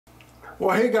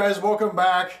Well, hey guys, welcome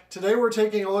back. Today we're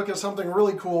taking a look at something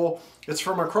really cool. It's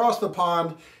from across the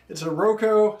pond. It's a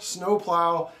Roco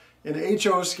snowplow in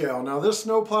HO scale. Now this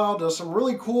snowplow does some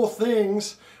really cool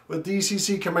things with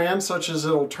DCC commands, such as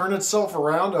it'll turn itself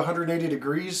around 180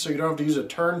 degrees so you don't have to use a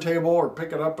turntable or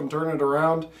pick it up and turn it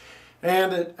around.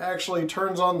 And it actually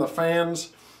turns on the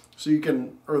fans so you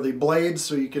can, or the blades,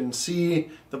 so you can see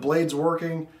the blades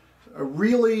working. A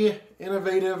really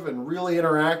innovative and really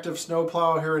interactive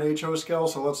snowplow here in HO scale,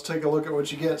 so let's take a look at what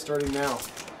you get starting now.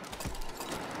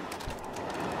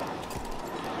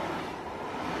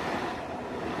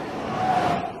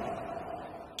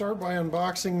 Start by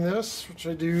unboxing this, which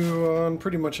I do on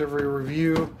pretty much every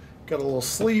review. Got a little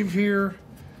sleeve here,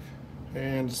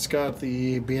 and it's got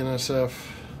the BNSF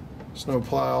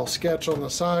snowplow sketch on the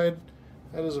side.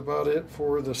 That is about it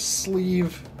for the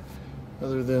sleeve,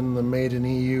 other than the Made in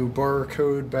EU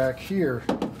barcode back here.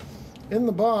 In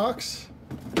the box,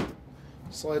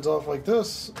 slides off like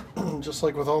this, just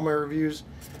like with all my reviews.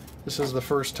 This is the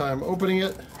first time opening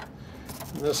it.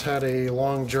 This had a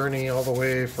long journey all the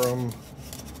way from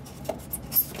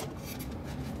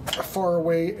a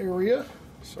faraway area,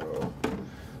 so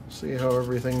see how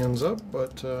everything ends up,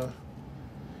 but got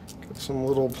some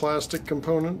little plastic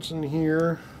components in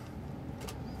here.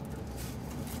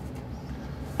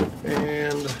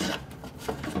 And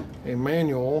a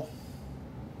manual.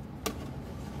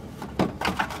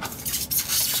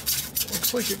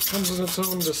 Looks like it comes in its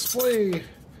own display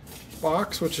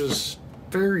box, which is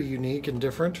very unique and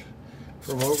different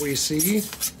from what we see.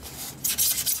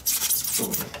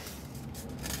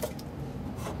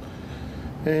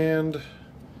 And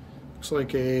looks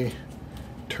like a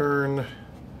turn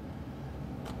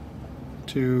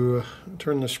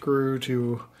the screw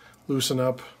to loosen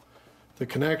up the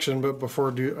connection, but before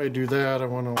I do that, I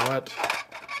want to let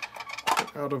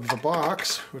it out of the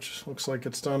box, which looks like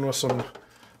it's done with some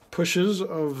pushes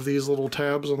of these little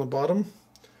tabs on the bottom.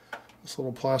 This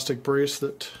little plastic brace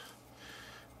that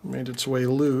made its way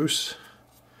loose.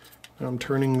 Now I'm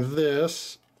turning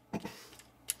this.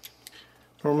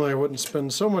 Normally I wouldn't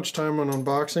spend so much time on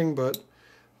unboxing, but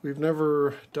we've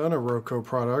never done a Roco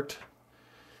product,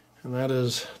 and that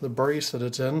is the brace that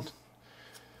it's in.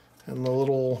 And the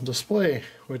little display,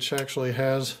 which actually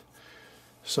has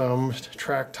some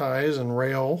track ties and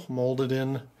rail molded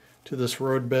in to this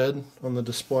road bed on the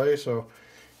display, so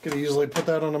you could easily put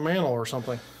that on a mantle or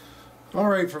something.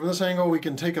 Alright, from this angle we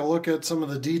can take a look at some of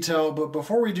the detail, but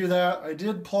before we do that, I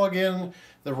did plug in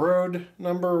the road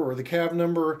number or the cab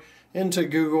number into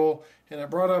Google, and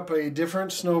it brought up a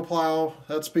different snowplow.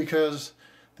 That's because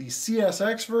the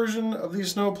CSX version of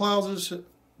these snowplows is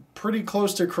pretty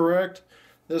close to correct.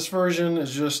 This version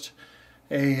is just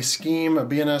a scheme, a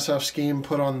BNSF scheme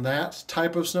put on that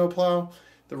type of snowplow.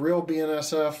 The real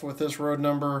BNSF with this road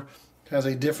number has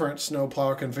a different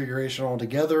snowplow configuration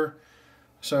altogether.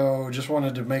 So just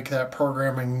wanted to make that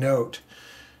programming note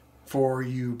for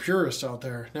you purists out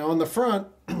there. Now on the front,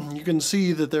 you can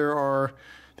see that there are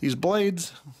these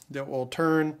blades that will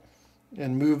turn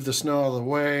and move the snow out of the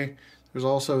way. There's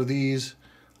also these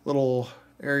little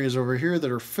areas over here that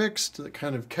are fixed that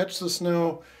kind of catch the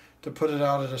snow to put it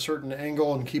out at a certain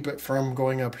angle and keep it from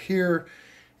going up here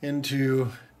into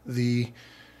the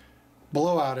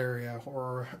blowout area,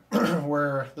 or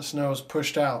where the snow is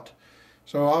pushed out.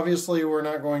 So obviously we're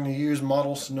not going to use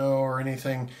model snow or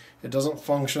anything. It doesn't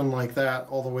function like that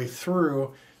all the way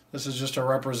through. This is just a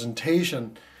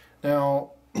representation.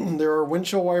 Now there are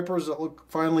windshield wipers that look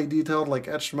finely detailed like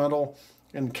etched metal,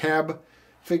 and cab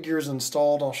figures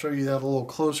installed. I'll show you that a little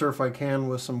closer if I can,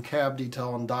 with some cab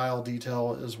detail and dial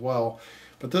detail as well.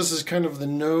 But this is kind of the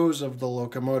nose of the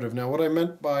locomotive. Now what I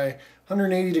meant by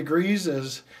 180 degrees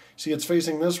is, see, it's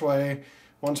facing this way.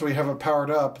 Once we have it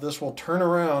powered up, this will turn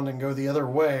around and go the other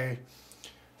way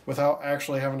without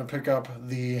actually having to pick up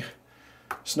the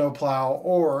snowplow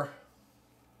or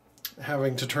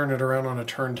having to turn it around on a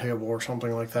turntable or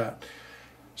something like that.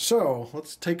 So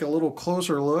let's take a little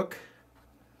closer look.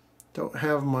 Don't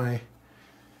have my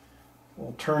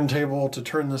little turntable to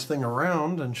turn this thing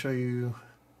around and show you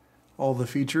all the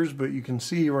features, but you can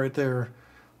see right there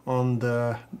on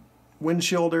the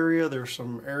windshield area, there's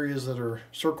some areas that are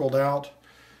circled out.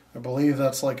 I believe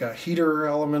that's like a heater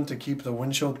element to keep the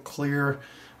windshield clear.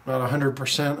 Not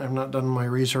 100%, I've not done my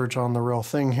research on the real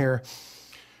thing here.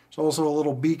 There's also a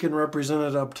little beacon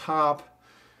represented up top,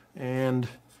 and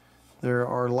there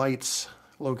are lights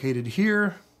located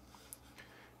here.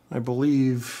 I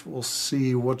believe we'll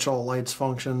see which all lights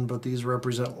function, but these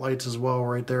represent lights as well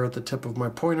right there at the tip of my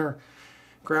pointer.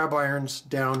 grab irons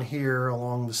down here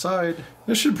along the side.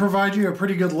 This should provide you a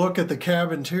pretty good look at the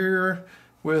cab interior.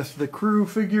 with the crew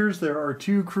figures. There are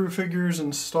 2 crew figures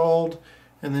installed,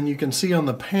 and then you can see on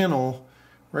the panel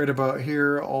right about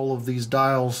here all of these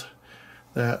dials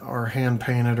that are hand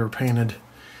painted or painted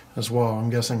as well. I'm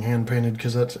guessing hand painted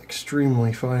because that's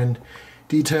extremely fine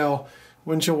detail.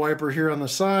 Windshield wiper here on the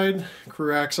side,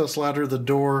 crew access ladder, the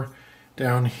door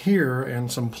down here,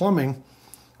 and some plumbing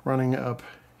running up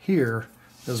here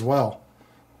as well.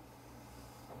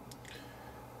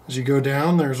 As you go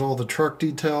down, there's all the truck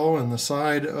detail and the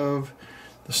side of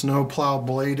the snowplow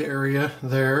blade area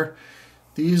there.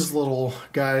 These little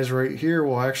guys right here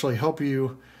will actually help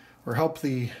you, or help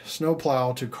the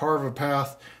snowplow to carve a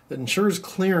path that ensures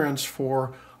clearance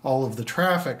for all of the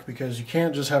traffic, because you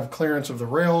can't just have clearance of the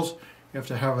rails, you have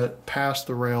to have it past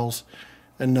the rails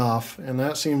enough. And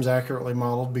that seems accurately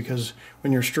modeled, because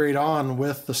when you're straight on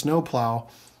with the snowplow,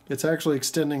 it's actually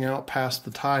extending out past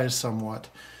the ties somewhat.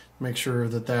 Make sure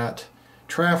that that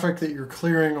traffic that you're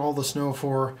clearing all the snow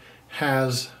for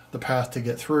has the path to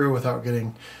get through without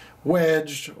getting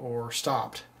wedged or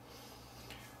stopped.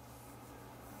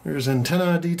 There's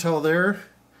antenna detail there,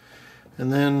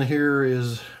 and then here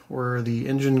is where the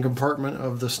engine compartment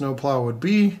of the snowplow would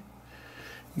be.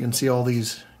 You can see all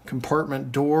these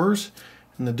compartment doors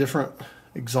and the different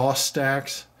exhaust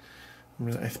stacks.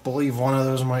 I believe one of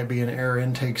those might be an air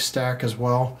intake stack as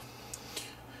well.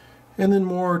 And then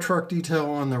more truck detail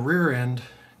on the rear end,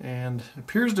 and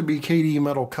appears to be KD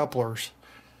metal couplers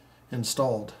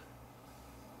installed.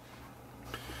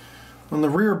 On the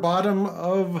rear bottom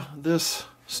of this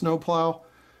snowplow,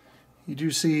 you do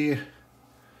see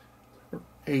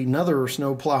another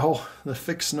snowplow, the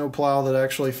fixed snowplow that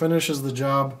actually finishes the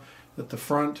job that the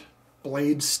front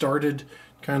blade started,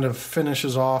 kind of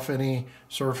finishes off any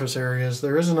surface areas.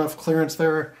 There is enough clearance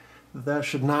there that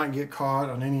should not get caught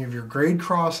on any of your grade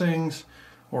crossings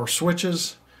or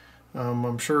switches.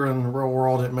 I'm sure in the real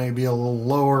world it may be a little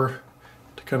lower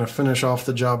to kind of finish off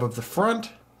the job of the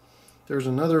front. There's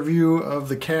another view of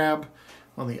the cab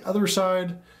on the other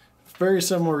side. Very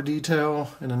similar detail,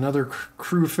 and another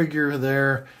crew figure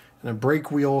there, and a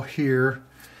brake wheel here.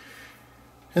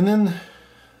 And then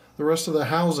the rest of the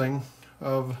housing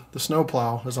of the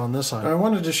snowplow is on this side. I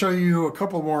wanted to show you a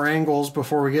couple more angles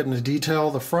before we get into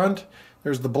detail. The front,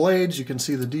 there's the blades, you can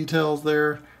see the details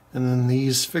there, and then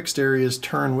these fixed areas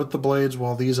turn with the blades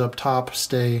while these up top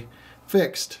stay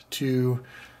fixed to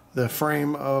the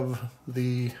frame of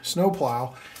the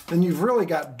snowplow. Then you've really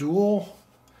got dual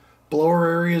blower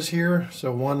areas here,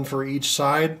 so one for each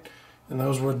side, and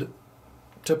those would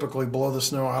typically blow the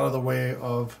snow out of the way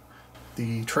of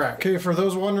the track. Okay, for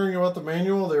those wondering about the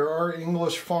manual, there are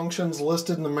English functions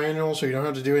listed in the manual, so you don't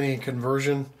have to do any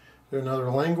conversion to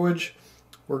another language.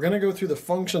 We're going to go through the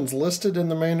functions listed in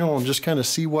the manual and just kind of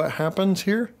see what happens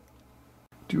here.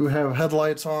 Do have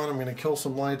headlights on. I'm going to kill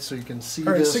some lights so you can see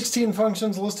this. 16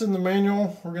 functions listed in the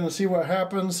manual. We're going to see what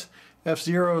happens.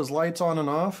 F0 is lights on and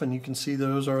off, and you can see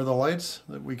those are the lights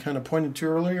that we kind of pointed to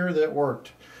earlier that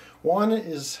worked. 1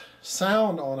 is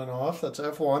sound on and off. That's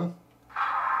F1.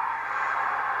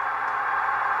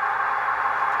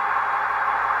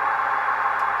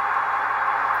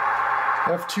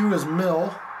 F2 is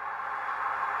mill.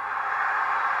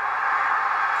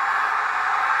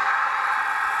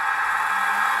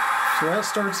 So that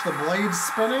starts the blades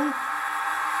spinning. You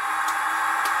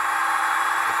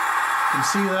can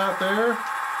see that there.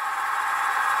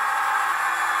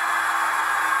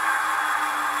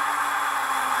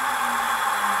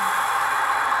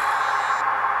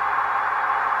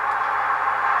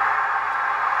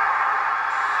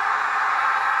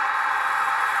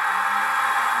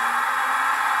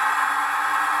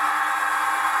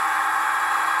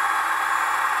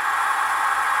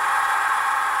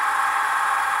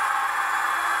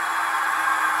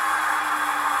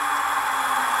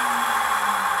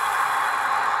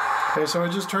 Okay, so I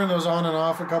just turned those on and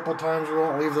off a couple times. We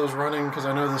won't leave those running because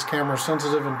I know this camera is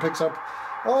sensitive and picks up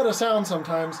a lot of sound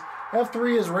sometimes.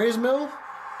 F3 is raise mill.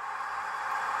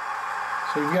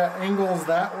 So you've got angles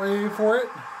that way for it.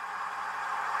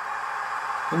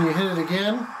 Then you hit it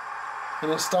again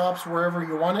and it stops wherever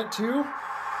you want it to.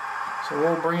 So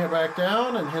we'll bring it back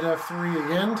down and hit F3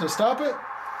 again to stop it.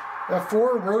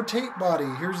 F4, rotate body.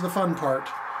 Here's the fun part.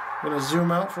 I'm going to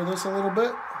zoom out for this a little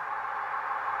bit.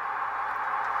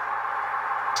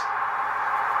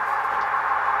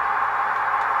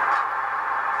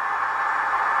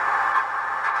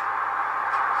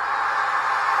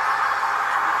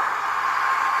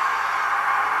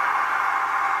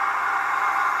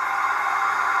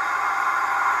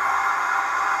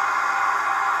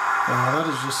 Wow, that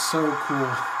is just so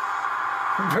cool.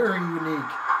 Very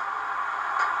unique.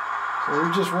 So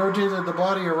we just rotated the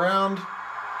body around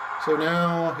So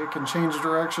now it can change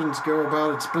directions, go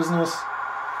about its business.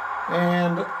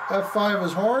 And F5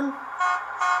 is horn.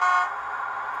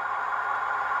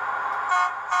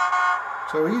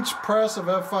 So each press of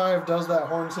F5 does that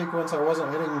horn sequence. I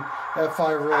wasn't hitting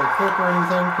F5 really quick or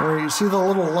anything. Where you see the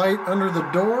little light under the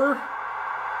door,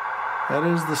 that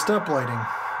is the step lighting.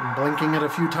 I'm blinking it a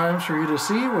few times for you to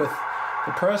see with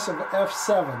the press of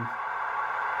F7.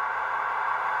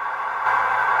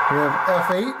 We have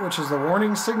F8, which is the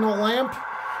warning signal lamp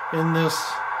in this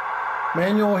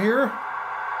manual here.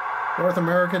 North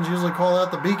Americans usually call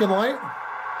that the beacon light.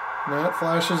 And that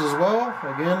flashes as well,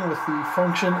 again with the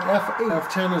function F8.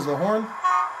 F10 is the horn.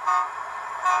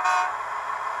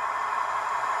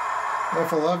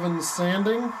 F11 is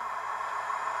sanding.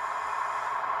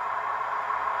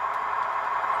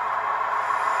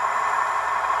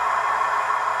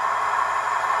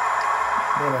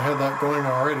 But I had that going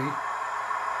already.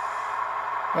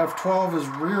 F12 is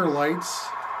rear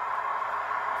lights.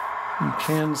 You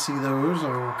can see those.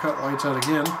 I will cut lights out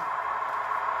again.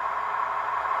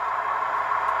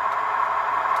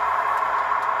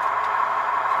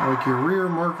 Like your rear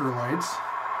marker lights.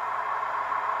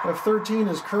 F13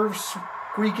 is curve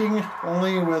squeaking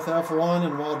only with F1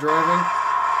 and while driving.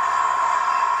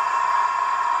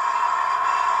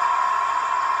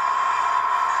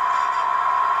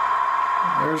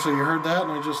 There, so you heard that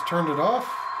and I just turned it off.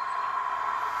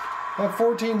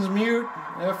 F14 is mute,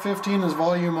 F15 is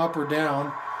volume up or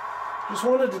down. Just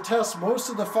wanted to test most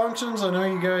of the functions. I know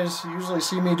you guys usually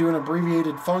see me do an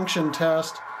abbreviated function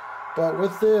test. But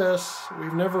with this,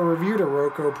 we've never reviewed a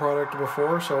Roco product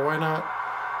before, so why not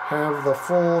have the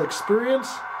full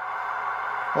experience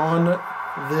on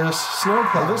this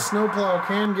snowplow. Now, this snowplow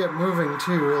can get moving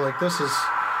too, like this is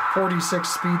 46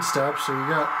 speed steps, so you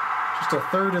got just a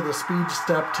third of the speed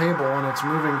step table and it's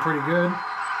moving pretty good.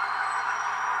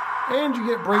 And you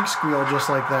get brake squeal just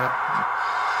like that.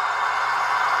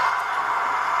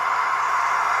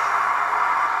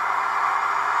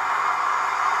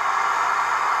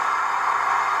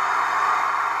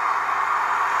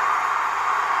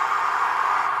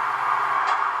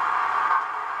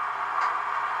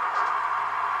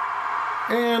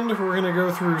 And we're going to go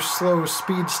through slow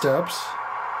speed steps.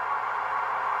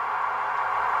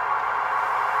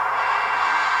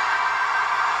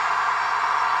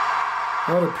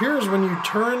 Now it appears when you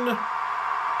turn the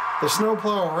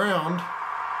snowplow around,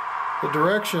 the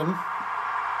direction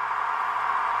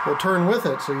will turn with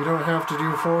it, so you don't have to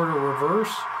do forward or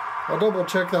reverse. I'll double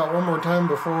check that one more time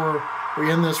before we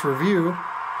end this review.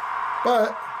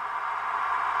 But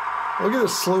look at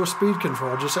this slow speed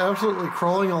control, just absolutely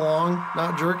crawling along,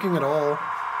 not jerking at all.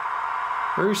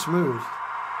 Very smooth.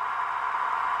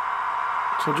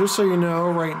 So just so you know,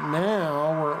 right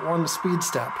now we're at 1 speed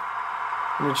step.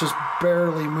 And it's just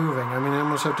barely moving. I mean, I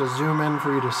almost have to zoom in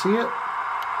for you to see it.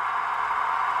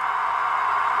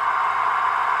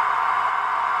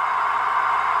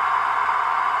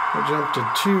 I'll jump to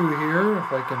 2 here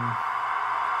if I can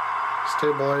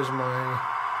stabilize my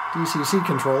DCC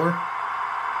controller.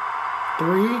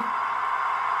 3,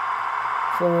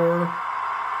 4,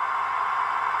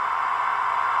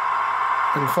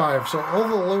 and 5. So all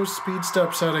the low speed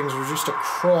step settings were just a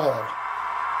crawl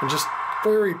and just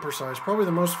very precise. Probably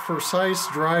the most precise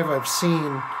drive I've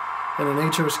seen in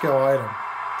an HO scale item.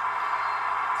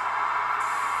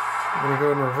 I'm going to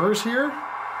go in reverse here.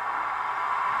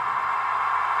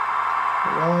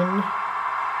 1.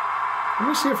 Let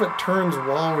me see if it turns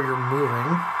while you're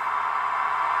moving.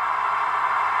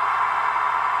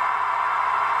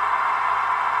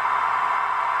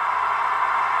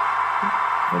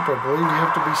 I believe you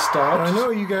have to be stopped. I know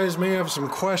you guys may have some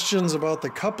questions about the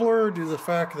coupler due to the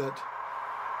fact that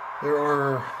there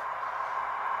are,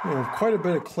 quite a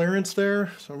bit of clearance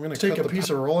there. So I'm going to take a piece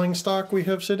of rolling stock we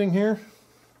have sitting here.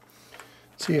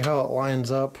 See how it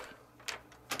lines up.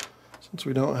 Since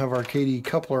we don't have our KD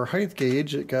coupler height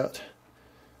gauge, it got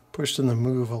pushed in the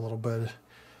move a little bit.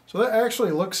 So that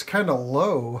actually looks kind of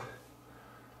low.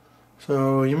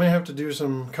 So you may have to do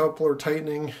some coupler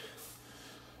tightening.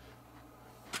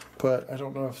 But I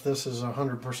don't know if this is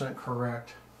 100%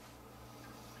 correct.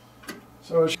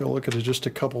 So let's go look at just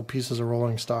a couple pieces of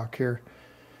rolling stock here.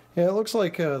 Yeah, it looks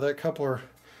like that coupler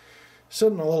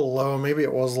sitting a little low. Maybe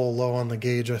it was a little low on the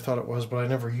gauge. I thought it was, but I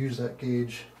never used that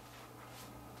gauge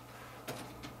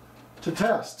to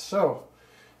test. So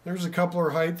there's the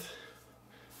coupler height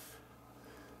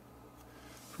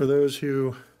for those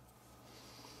who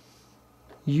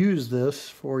use this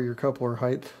for your coupler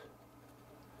height.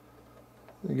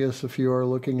 I guess if you are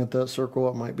looking at that circle,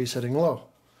 it might be sitting low.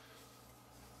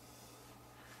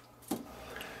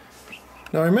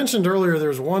 Now I mentioned earlier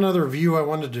there's one other view I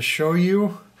wanted to show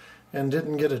you and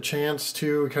didn't get a chance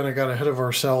to. We kind of got ahead of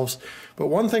ourselves. But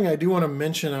one thing I do want to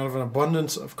mention out of an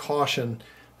abundance of caution,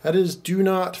 that is, do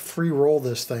not free roll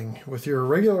this thing. With your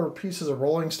regular pieces of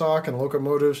rolling stock and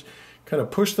locomotives, kind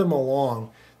of push them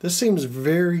along. This seems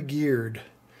very geared,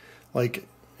 like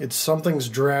something's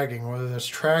dragging, whether that's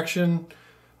traction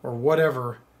or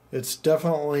whatever. It's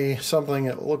definitely something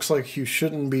that looks like you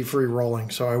shouldn't be free rolling,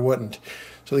 so I wouldn't.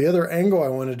 So the other angle I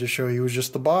wanted to show you is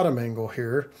just the bottom angle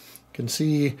here. You can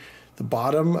see the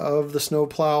bottom of the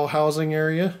snowplow housing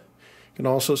area. You can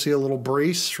also see a little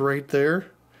brace right there.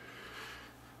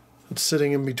 It's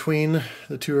sitting in between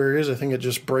the two areas. I think it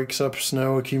just breaks up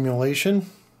snow accumulation.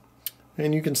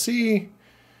 And you can see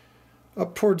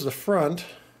up towards the front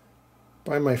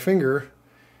by my finger,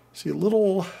 see a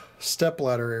little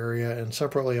stepladder area and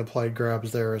separately applied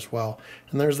grabs there as well.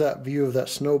 And there's that view of that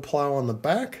snow plow on the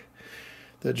back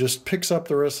that just picks up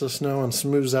the rest of the snow and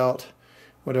smooths out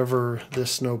whatever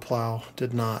this snow plow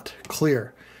did not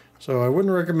clear. So I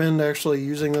wouldn't recommend actually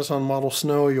using this on model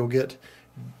snow. You'll get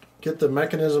the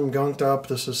mechanism gunked up.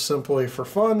 This is simply for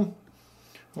fun,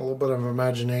 a little bit of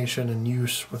imagination and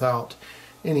use without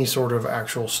any sort of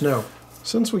actual snow.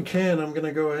 Since we can, I'm going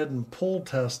to go ahead and pull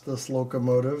test this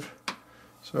locomotive.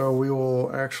 So we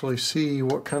will actually see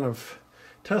what kind of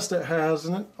test it has,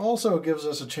 and it also gives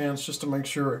us a chance just to make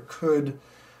sure it could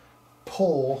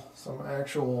pull some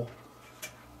actual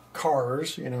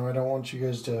cars. You know, I don't want you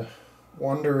guys to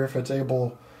wonder if it's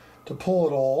able to pull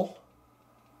it all.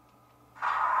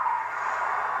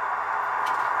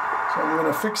 So I'm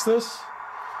going to fix this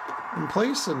in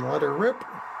place and let her rip.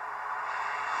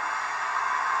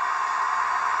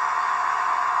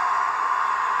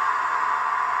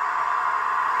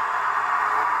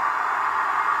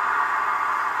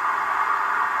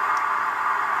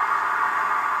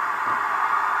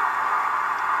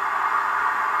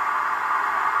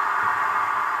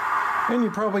 And you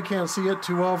probably can't see it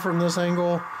too well from this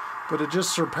angle, but it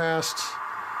just surpassed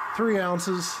 3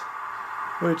 ounces,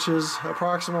 which is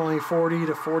approximately 40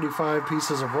 to 45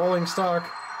 pieces of rolling stock.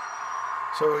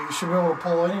 So you should be able to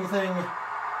pull anything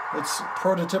that's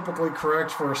prototypically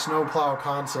correct for a snowplow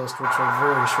consist, which was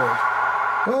very short.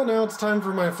 Well, now it's time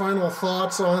for my final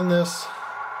thoughts on this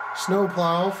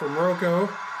snowplow from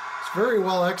Roco. It's very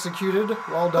well executed,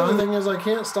 well done. The thing is, I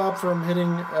can't stop from hitting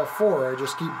F4. I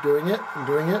just keep doing it and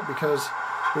doing it because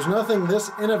there's nothing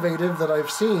this innovative that I've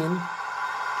seen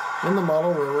in the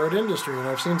model railroad industry. And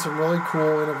I've seen some really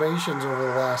cool innovations over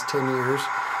the last 10 years.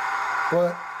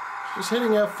 But just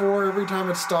hitting F4 every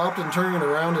time it's stopped and turning it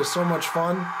around is so much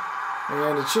fun.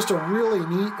 And it's just a really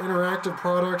neat interactive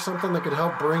product, something that could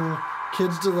help bring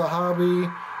kids to the hobby,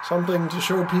 something to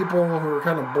show people who are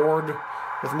kind of bored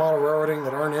with model railroading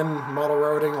that aren't in model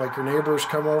railroading, like your neighbors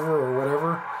come over or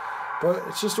whatever. But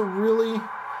it's just a really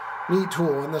neat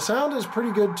tool, and the sound is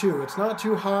pretty good too. It's not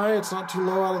too high, it's not too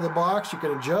low out of the box. You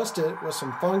can adjust it with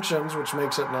some functions, which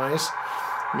makes it nice.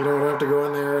 You don't have to go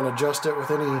in there and adjust it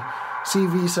with any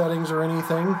CV settings or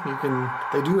anything.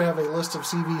 They do have a list of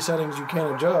CV settings you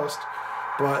can adjust,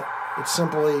 but it's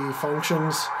simply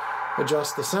functions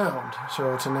adjust the sound.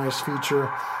 So it's a nice feature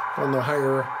on the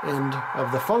higher end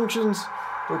of the functions,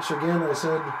 which again, I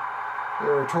said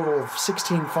there are a total of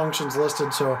 16 functions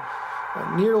listed, so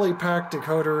a nearly packed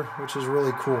decoder, which is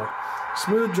really cool.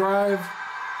 Smooth drive,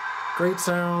 great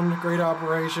sound, great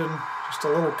operation, just a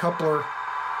little coupler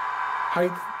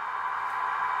height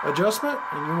adjustment,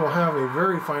 and you will have a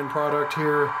very fine product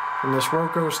here from this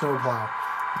Roco snowplow.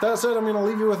 With that said, I'm going to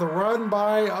leave you with a run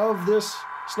by of this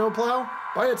snowplow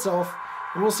by itself,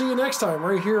 and we'll see you next time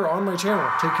right here on my channel.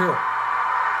 Take care.